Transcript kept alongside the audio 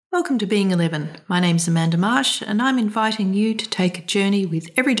Welcome to Being 11. My name's Amanda Marsh, and I'm inviting you to take a journey with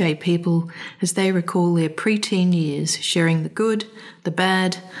everyday people as they recall their preteen years, sharing the good, the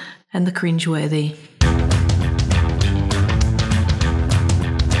bad, and the cringeworthy.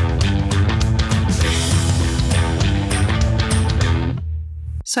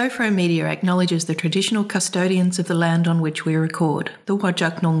 Sofro Media acknowledges the traditional custodians of the land on which we record, the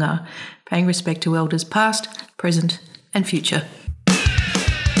Whadjuk Noongar, paying respect to elders past, present, and future.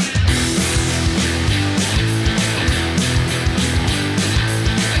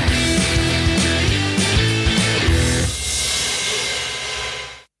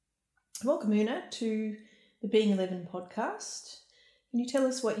 Welcome, Oonagh, to the Being 11 podcast. Can you tell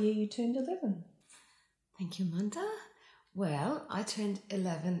us what year you turned 11? Thank you, Amanda. Well, I turned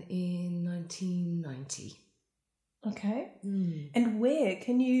 11 in 1990. Okay. And where?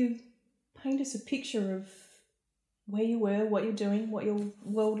 Can you paint us a picture of where you were, what you're doing, what your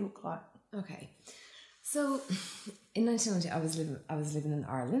world looked like? Okay. So, in 1990, I was living in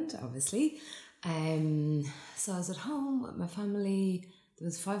Ireland, obviously. So I was at home with my family. There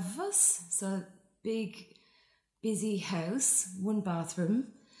was 5 of us, so big, busy house, 1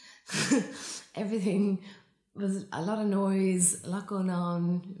 bathroom. Everything was a lot of noise, a lot going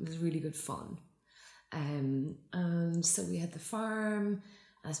on. It was really good fun. And so we had the farm.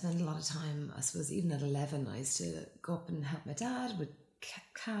 I spent a lot of time, I suppose, even at 11, I used to go up and help my dad with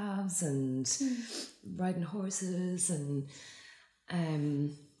calves and riding horses. And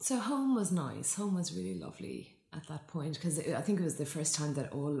so home was nice. Home was really lovely at that point, because I think it was the first time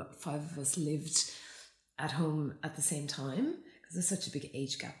that all 5 of us lived at home at the same time, because there's such a big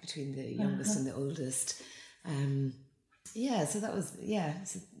age gap between the youngest and the oldest. So that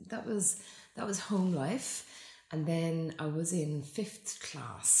was home life. And then I was in 5th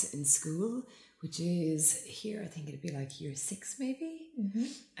class in school, which is here, I think it'd be like year 6 maybe.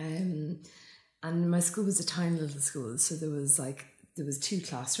 And my school was a tiny little school, so there was 2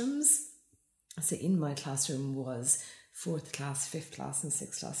 classrooms. So in my classroom was 4th class, 5th class and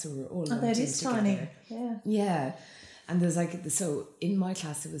 6th class. So we were all lumped in together. Tiny. Yeah. And there's so in my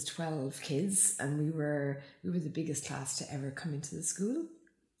class there was 12 kids, and we were the biggest class to ever come into the school.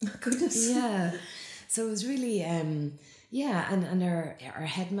 Oh, goodness. Yeah. So it was really and our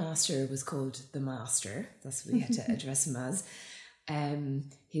headmaster was called the Master. That's what we had to address him as.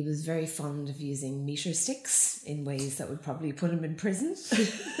 He was very fond of using meter sticks in ways that would probably put him in prison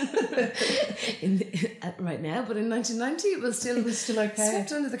right now. But in 1990, it was still okay.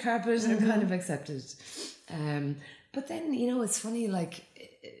 Swept under the carpet and kind of accepted. But then, it's funny,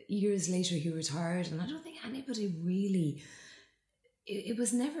 years later he retired, and I don't think anybody really, it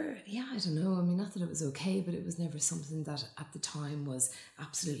was never, I don't know, I mean, not that it was okay, but it was never something that at the time was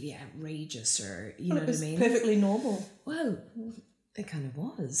absolutely outrageous or, you know what I mean? Perfectly normal. Well, it kind of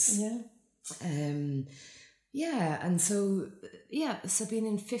was. Yeah. And so being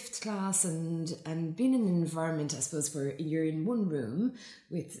in 5th class and being in an environment, I suppose, where you're in one room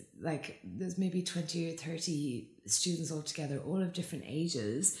with there's maybe 20 or 30 students all together, all of different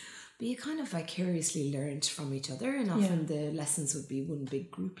ages, but you kind of vicariously learned from each other, and often the lessons would be one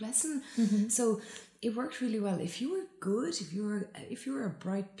big group lesson. So it worked really well. If you were good, if you were a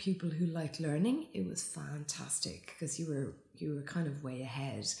bright pupil who liked learning, it was fantastic, because you were kind of way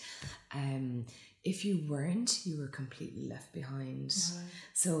ahead. If you weren't, you were completely left behind. Right.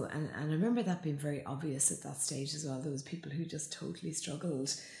 So, and I remember that being very obvious at that stage as well. There was people who just totally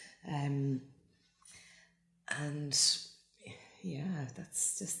struggled. And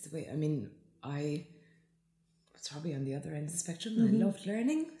that's just the way, I mean, I was probably on the other end of the spectrum. I loved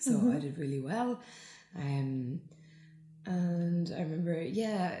learning, so I did really well. And I remember,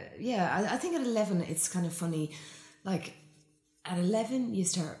 I think at 11, it's kind of funny, at 11, you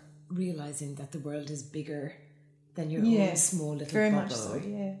start realizing that the world is bigger than your own small little very bubble. Much so,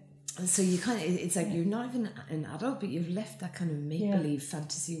 yeah. And so you kind of, it's you're not even an adult, but you've left that kind of make-believe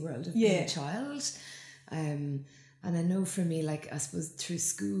fantasy world of being a child. And I know for me, I suppose through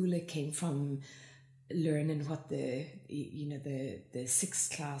school, it came from learning what the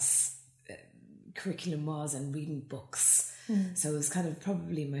 6th class curriculum was and reading books. So it was kind of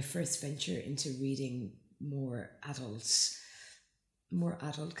probably my first venture into reading more adult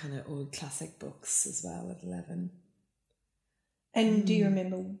kind of old classic books as well at 11. And do you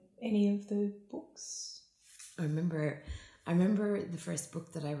remember any of the books? I remember the first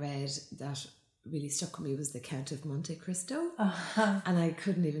book that I read that really stuck with me was The Count of Monte Cristo. And I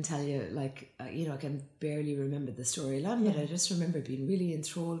couldn't even tell you, I can barely remember the storyline, but I just remember being really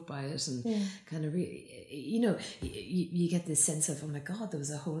enthralled by it and kind of you get this sense of, oh my God, there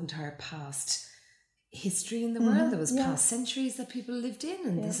was a whole entire past history in the world. There was past centuries that people lived in,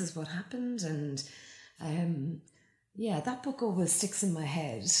 and this is what happened. And that book always sticks in my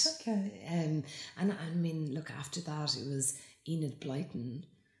head. Okay. And I mean, look, after that it was Enid Blyton.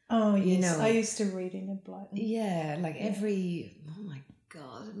 Oh yes, I used to read Enid Blyton. Yeah, like oh my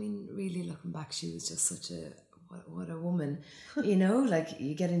God, I mean, really looking back, she was just such a what a woman, like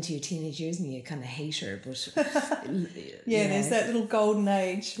you get into your teenage years and you kind of hate her, but there's that little golden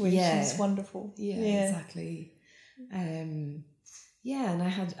age where she's wonderful. Yeah, exactly. And I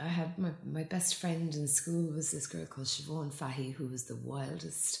had my best friend in school was this girl called Siobhan Fahey, who was the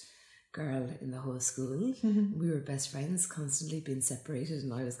wildest girl in the whole school. We were best friends, constantly being separated,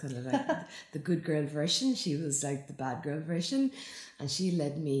 and I was kind of like the good girl version. She was like the bad girl version, and she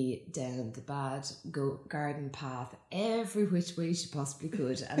led me down the bad garden path every which way she possibly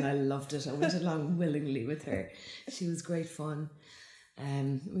could, and I loved it. I went along willingly with her. She was great fun.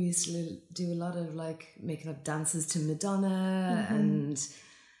 We used to do a lot of like making up dances to Madonna, and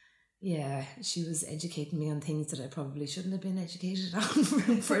she was educating me on things that I probably shouldn't have been educated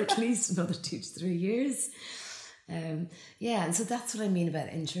on for at least another 2 to 3 years. And so that's what I mean about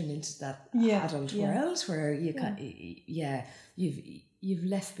entering into that adult world where you've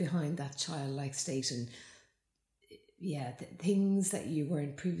left behind that childlike state, and things that you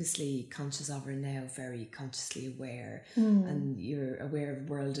weren't previously conscious of are now very consciously aware, and you're aware of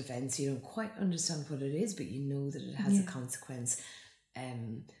world events. You don't quite understand what it is, but you know that it has a consequence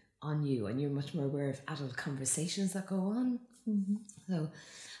on you, and you're much more aware of adult conversations that go on. So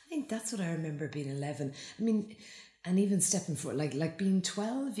I think that's what I remember being 11. I mean, and even stepping forward, like being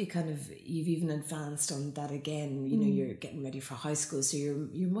 12, you've even advanced on that again. You're getting ready for high school, so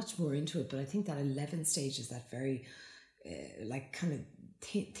you're much more into it. But I think that 11 stage is that very like kind of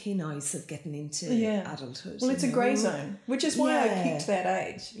thin ice of getting into adulthood. Well, it's a grey zone, which is why I picked that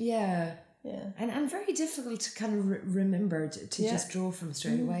age. Yeah. And very difficult to kind of remember to just draw from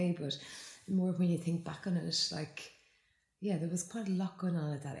straight away, but more when you think back on it, like, there was quite a lot going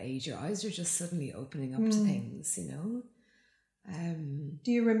on at that age. Your eyes are just suddenly opening up to things,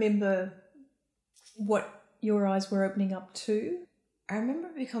 Do you remember what your eyes were opening up to? I remember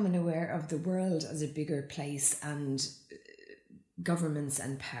becoming aware of the world as a bigger place and governments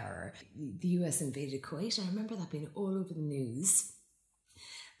and power. The US invaded Kuwait. I remember that being all over the news.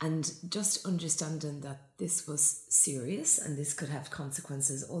 And just understanding that this was serious and this could have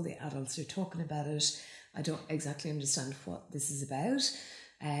consequences. All the adults are talking about it. I don't exactly understand what this is about.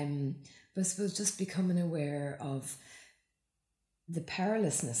 But I suppose just becoming aware of the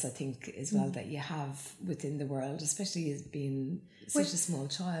powerlessness, I think, as well, that you have within the world, especially as being such a small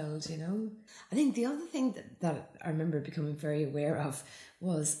child, I think the other thing that I remember becoming very aware of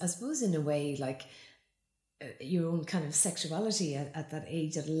was, I suppose, in a way, like, your own kind of sexuality at that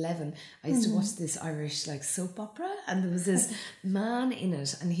age, at 11. I used to watch this Irish like soap opera, and there was this man in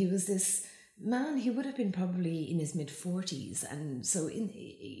it, and he was this man, he would have been probably in his mid-40s, and so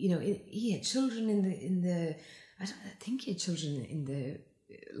he had children in the I think he had children in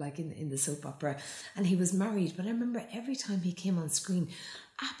the soap opera, and he was married. But I remember every time he came on screen,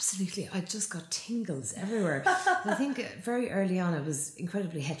 absolutely, I just got tingles everywhere. I think very early on I was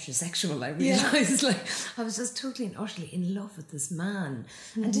incredibly heterosexual. I realised I was just totally and utterly in love with this man,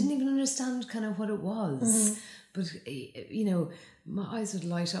 and didn't even understand kind of what it was. But, my eyes would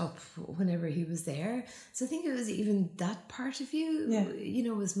light up whenever he was there. So I think it was even that part of you,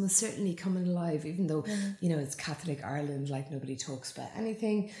 was most certainly coming alive, even though, it's Catholic Ireland, like nobody talks about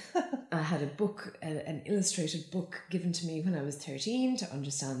anything. I had a book, an illustrated book given to me when I was 13 to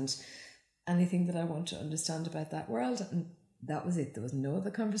understand anything that I want to understand about that world. And that was it. There was no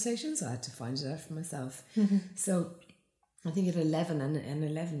other conversation, so I had to find it out for myself. So I think at 11, and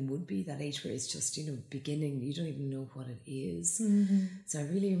 11 would be that age where it's just, beginning. You don't even know what it is. So I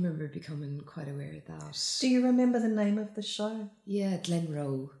really remember becoming quite aware of that. Do you remember the name of the show? Yeah,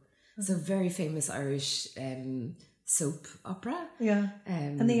 Glenroe. So very famous Irish soap opera. Yeah.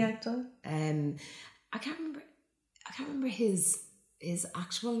 And the actor? I can't remember his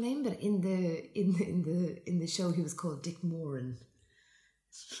actual name, but in the show he was called Dick Moran.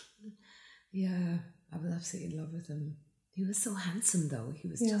 Yeah, I was absolutely in love with him. He was so handsome, though. He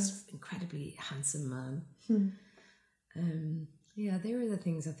was just an incredibly handsome man. They were the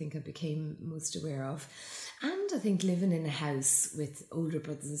things I think I became most aware of. And I think living in a house with older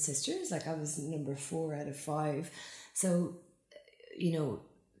brothers and sisters, like I was number 4 out of 5. So,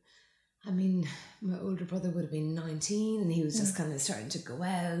 my older brother would have been 19, and he was just kind of starting to go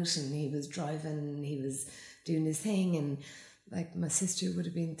out, and he was driving, and he was doing his thing, and like my sister would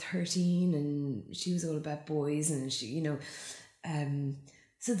have been 13, and she was all about boys, and she,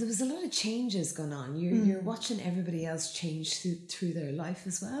 So there was a lot of changes going on. You're watching everybody else change through their life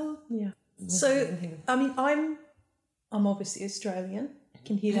as well. Yeah. So, I mean, I'm obviously Australian. I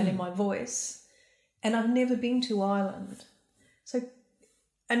can hear that in my voice. And I've never been to Ireland. So,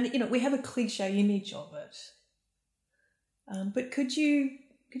 and, you know, we have a cliche image of it. But could you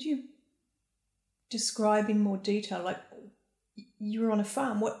describe in more detail, like you were on a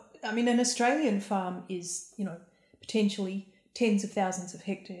farm. An Australian farm is, you know, potentially tens of thousands of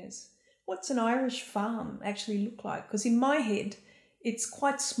hectares. What's an Irish farm actually look like? Because in my head, it's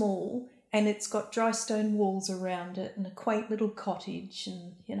quite small and it's got dry stone walls around it and a quaint little cottage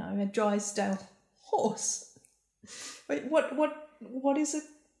and, you know, a Drysdale horse. Wait, what is it?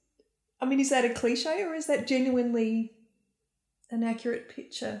 I mean, is that a cliche or is that genuinely an accurate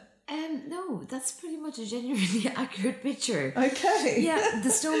picture? No, that's pretty much a genuinely accurate picture. Okay. Yeah, the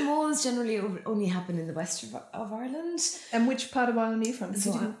stone walls generally only happen in the west of Ireland. And which part of Ireland are you from?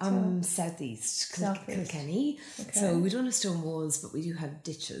 So I'm southeast, Kilkenny. Okay. So we don't have stone walls, but we do have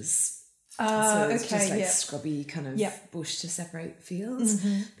ditches. So it's just like scrubby kind of bush to separate fields.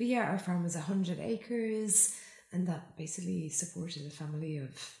 Mm-hmm. But yeah, our farm was 100 acres and that basically supported a family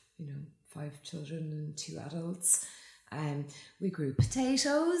of, 5 children and 2 adults. We grew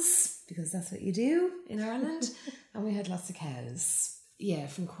potatoes because that's what you do in Ireland, and we had lots of cows. Yeah,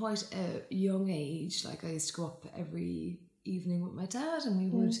 from quite a young age, like I used to go up every evening with my dad and we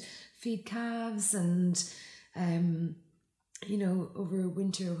would feed calves and, over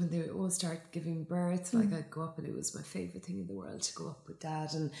winter when they all start giving birth, like I'd go up and it was my favourite thing in the world to go up with dad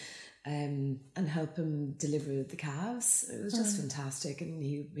and help him deliver the calves. It was just fantastic. And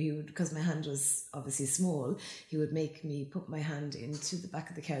he would, because my hand was obviously small, he would make me put my hand into the back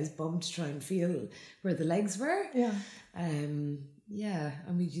of the cow's bum to try and feel where the legs were. Yeah. And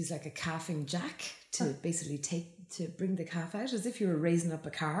we'd use like a calving jack to basically to bring the calf out, as if you were raising up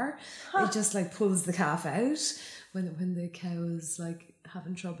a car. It just like pulls the calf out when the cow is like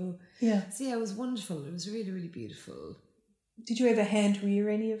having trouble. Yeah. So yeah, it was wonderful. It was really, really beautiful. Did you ever hand rear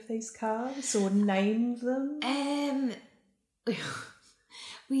any of these calves or name them?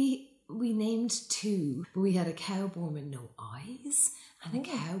 We named 2, but we had a cow born with no eyes and a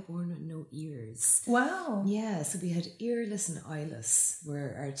cow born with no ears. Wow. Yeah, so we had earless and eyeless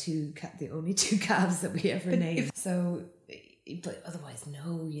were our the only 2 calves that we ever named. But otherwise,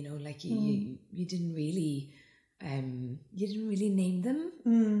 no, you didn't really... you didn't really name them.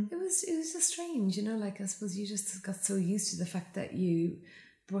 It was just strange, I suppose you just got so used to the fact that you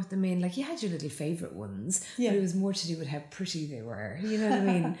brought them in, like you had your little favourite ones, but it was more to do with how pretty they were, you know what I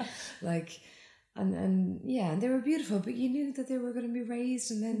mean? And they were beautiful, but you knew that they were going to be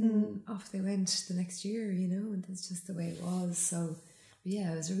raised and then off they went the next year, and that's just the way it was. So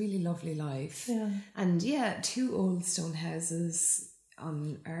yeah, it was a really lovely life. Yeah. And 2 old stone houses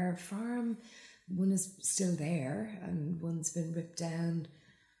on our farm. One is still there and one's been ripped down.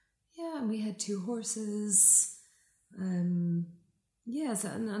 Yeah, and we had 2 horses. And I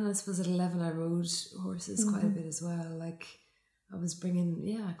suppose at 11 I rode horses quite a bit as well. Like I was bringing,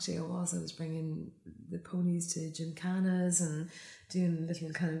 I was bringing the ponies to gymkhanas and doing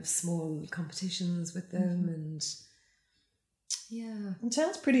little kind of small competitions with them and It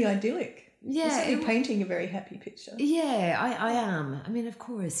sounds pretty idyllic. Yeah, you're painting a very happy picture. Yeah, I am. I mean, of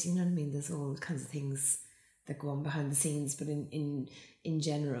course, you know what I mean. There's all kinds of things that go on behind the scenes, but in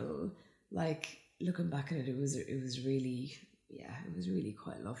general, like looking back at it, it was really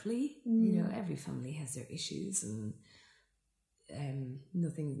quite lovely. Every family has their issues, and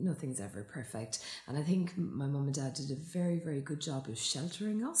nothing's ever perfect. And I think my mum and dad did a very, very good job of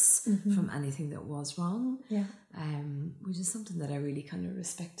sheltering us from anything that was wrong. Yeah. Which is something that I really kind of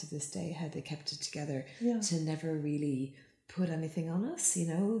respect to this day, how they kept it together to never really put anything on us,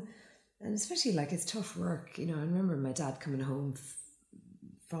 and especially like it's tough work, I remember my dad coming home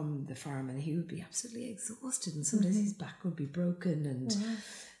from the farm and he would be absolutely exhausted and sometimes his back would be broken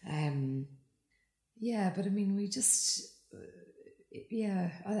and but I mean we just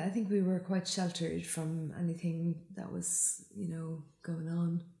I think we were quite sheltered from anything that was going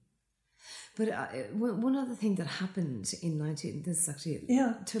on. But one other thing that happened in this is actually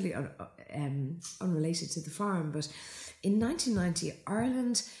totally unrelated to the farm, but in 1990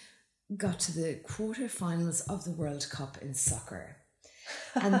 Ireland got to the quarterfinals of the World Cup in soccer.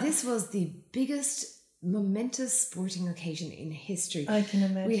 And this was the biggest momentous sporting occasion in history. I can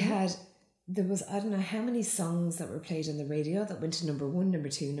imagine. There was, I don't know how many songs that were played on the radio that went to number 1, number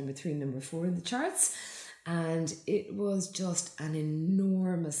 2, number 3, number 4 in the charts. And it was just an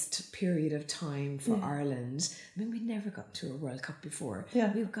enormous period of time for Ireland. I mean, we'd never got to a World Cup before.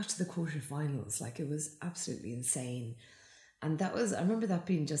 Yeah. We got to the quarterfinals. Like, it was absolutely insane. And that was, I remember that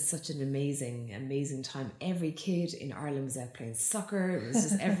being just such an amazing, amazing time. Every kid in Ireland was out playing soccer. It was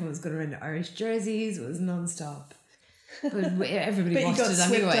just, everyone was going around in Irish jerseys. It was non-stop. But everybody but watched you got it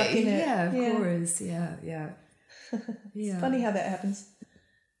swept anyway. up in it. Yeah, of course. Yeah. It's funny how that happens.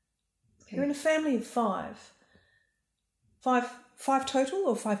 Okay. You're in a family of five. Five total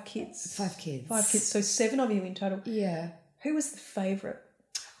or 5 kids? 5 kids. 5 kids. So 7 of you in total. Yeah. Who was the favourite?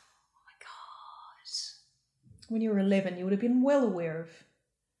 Oh my God. When you were 11, you would have been well aware of.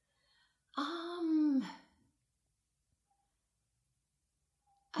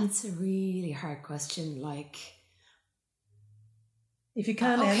 That's a really hard question. Like, if you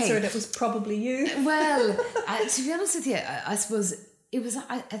can't answer it, it was probably you. Well, to be honest with you, I suppose it was.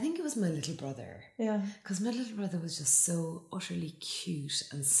 I think it was my little brother. Yeah. Because my little brother was just so utterly cute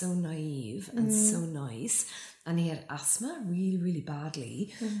and so naive and so nice. And he had asthma really, really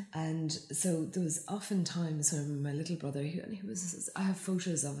badly. And so there was often times when my little brother, I have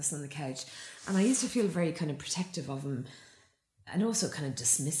photos of us on the couch, and I used to feel very kind of protective of him and also kind of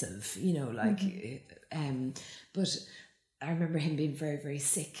dismissive, you know, like, but I remember him being very, very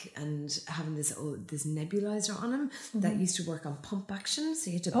sick and having this nebulizer on him that used to work on pump action. So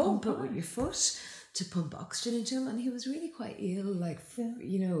you had to pump it with your foot to pump oxygen into him. And he was really quite ill, like,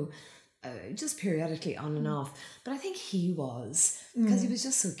 you know, just periodically on and off. But I think he was, because he was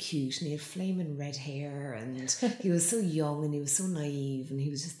just so cute and he had flaming red hair and he was so young and he was so naive and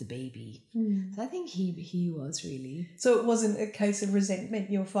he was just the baby. So I think he was really. So it wasn't a case of resentment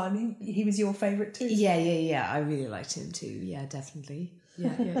you're finding. He was your favourite too. Yeah. I really liked him too. Yeah, definitely.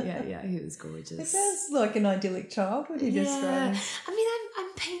 Yeah. He was gorgeous. It sounds like an idyllic child. Would you describe? I mean,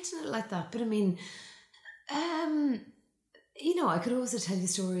 I'm painting it like that, but I mean, you know, I could also tell you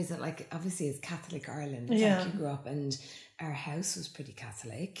stories that, like, obviously it's Catholic Ireland. Like, you grew up and our house was pretty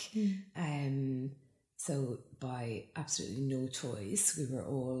Catholic. So by absolutely no choice, we were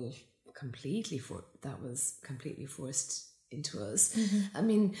all completely forced into us. I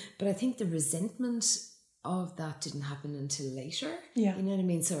mean, but I think the resentment of that didn't happen until later. Yeah. You know what I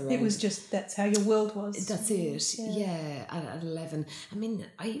mean? So it was just, that's how your world was. That's it. Yeah. At 11. I mean,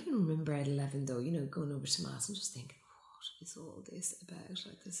 I even remember at 11 though, you know, going over to Mass and just thinking, is all this about?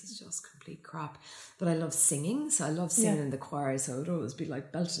 Like, this is just complete crap. But I love singing, so I love singing in the choir, so I'd always be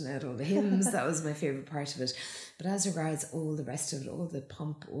like belting out all the hymns. That was my favourite part of it. But as regards all the rest of it, all the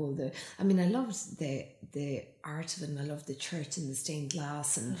pomp, I mean, I loved the art of it, and I loved the church and the stained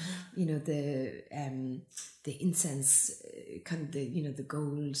glass and you know, the incense, kind of the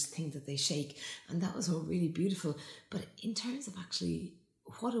gold thing that they shake, and that was all really beautiful. But in terms of actually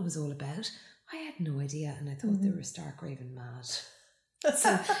what it was all about, I had no idea, and I thought they were stark raving mad.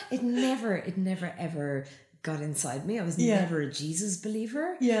 So it never ever got inside me. I was never a Jesus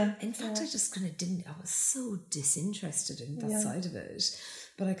believer. Yeah. In fact, I just kind of didn't. I was so disinterested in that side of it.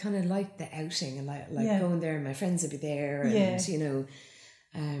 But I kind of liked the outing and like going there, and my friends would be there, and you know.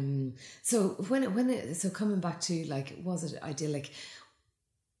 So so coming back to, like, was it idyllic?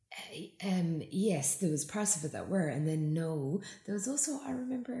 Yes, there was parts of it that were, and then no, there was also, I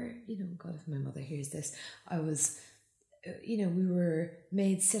remember, you know, God, if my mother hears this, I was, you know, we were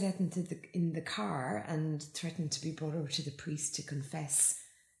made sit out in the car and threatened to be brought over to the priest to confess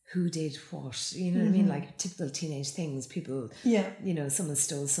who did what, you know what I mean, like typical teenage things. People, you know, someone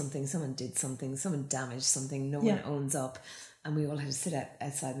stole something, someone did something, someone damaged something, no one owns up, and we all had to sit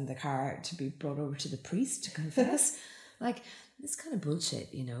outside in the car to be brought over to the priest to confess. Like, it's kind of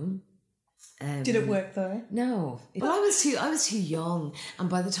bullshit, you know. Did it work though? No. Well, I was too young, and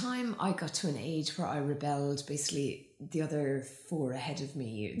by the time I got to an age where I rebelled, basically the other 4 ahead of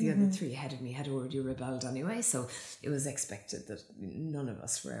me, the other 3 ahead of me had already rebelled anyway, so it was expected that none of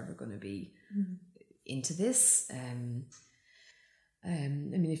us were ever going to be into this. I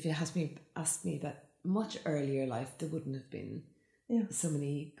mean, if you asked me about much earlier life, there wouldn't have been so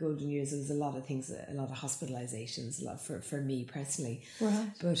many golden years. There was a lot of things, a lot of hospitalizations, a lot for me personally.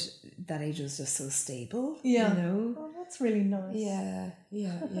 Right. But that age was just so stable. Yeah. You know? Oh, that's really nice.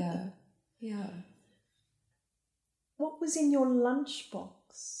 Yeah. What was in your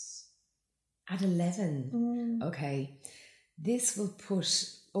lunchbox? At 11. Okay. This will put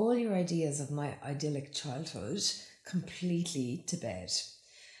all your ideas of my idyllic childhood completely to bed.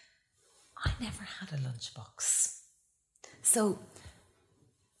 I never had a lunchbox. So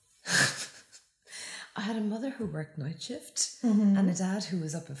I had a mother who worked night shift and a dad who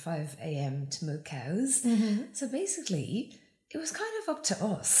was up at 5 a.m. to milk cows. So basically, it was kind of up to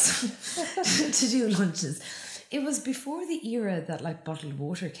us to do lunches. It was before the era that like bottled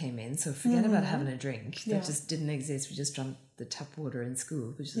water came in, so forget about having a drink. That just didn't exist. We just drank the tap water in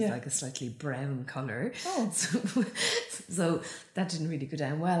school, which is like a slightly brown colour. Oh. So that didn't really go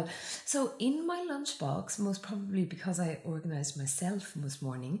down well. So in my lunchbox, most probably because I organised myself most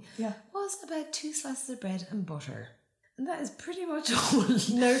morning, was about 2 slices of bread and butter. And that is pretty much all.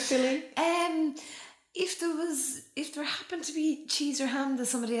 No filling? If there happened to be cheese or ham that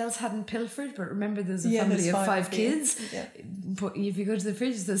somebody else hadn't pilfered, but remember there's a family of 5 kids. Yeah. But if you go to the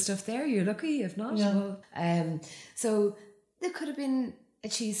fridge, there's stuff there. You're lucky. If not, well, so there could have been a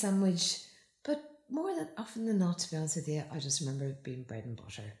cheese sandwich, but more than often than not, to be honest with you, I just remember it being bread and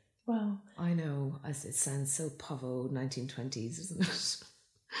butter. Wow. I know, as it sounds so povo 1920s, isn't it?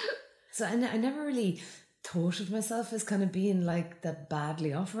 So I never really thought of myself as kind of being like that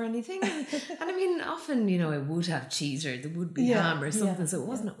badly off or anything. And I mean, often, you know, I would have cheese or there would be ham or something, so it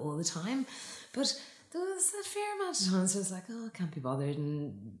wasn't all the time. But there was a fair amount of times I was like, oh, I can't be bothered.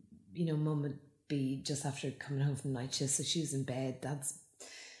 And, you know, Mum would be just after coming home from night shift, so she was in bed. Dad's,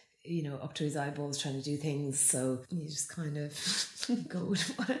 you know, up to his eyeballs trying to do things. So you just kind of go with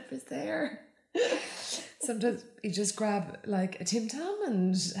whatever's there. Sometimes you just grab like a Tim Tam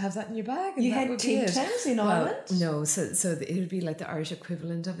and have that in your bag. And you had Tim Tams in Ireland? No, so it would be like the Irish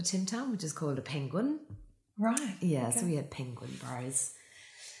equivalent of a Tim Tam, which is called a penguin. Right. Yeah, okay. So we had penguin bars.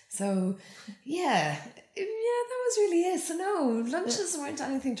 So yeah, that was really it. So no, lunches weren't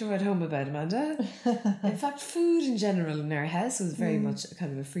anything to write home about, Amanda. In fact, food in general in our house was very much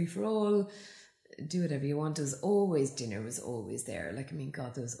kind of a free-for-all. Do whatever you want. It was always, dinner was always there. Like, I mean,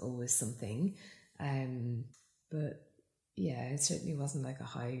 God, there was always something. But yeah, it certainly wasn't like a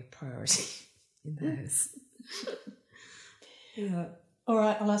high priority in the house. Yeah. All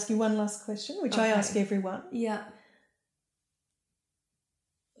right, I'll ask you one last question, which I ask everyone. Yeah.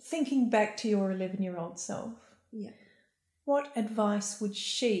 Thinking back to your 11-year-old self, what advice would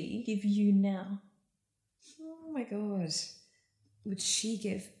she give you now? Oh my God. Would she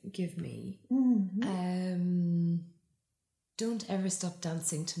give me? Mm-hmm. Don't ever stop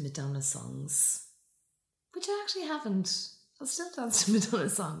dancing to Madonna songs. Which I actually haven't. I'll still dance to Madonna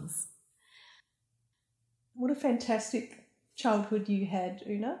songs. What a fantastic childhood you had,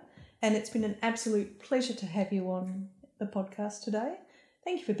 Oonagh. And it's been an absolute pleasure to have you on the podcast today.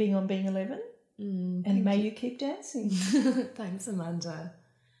 Thank you for being on Being 11. And may you keep dancing. Thanks, Amanda.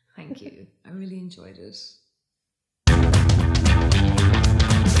 Thank you. I really enjoyed it.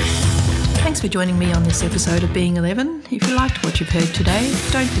 Thanks for joining me on this episode of Being 11. If you liked what you've heard today,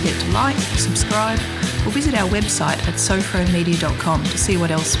 don't forget to like, subscribe, or visit our website at sofromedia.com to see what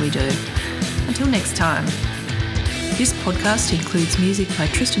else we do. Until next time. This podcast includes music by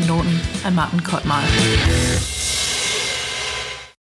Tristan Norton and Martin Kottmeyer.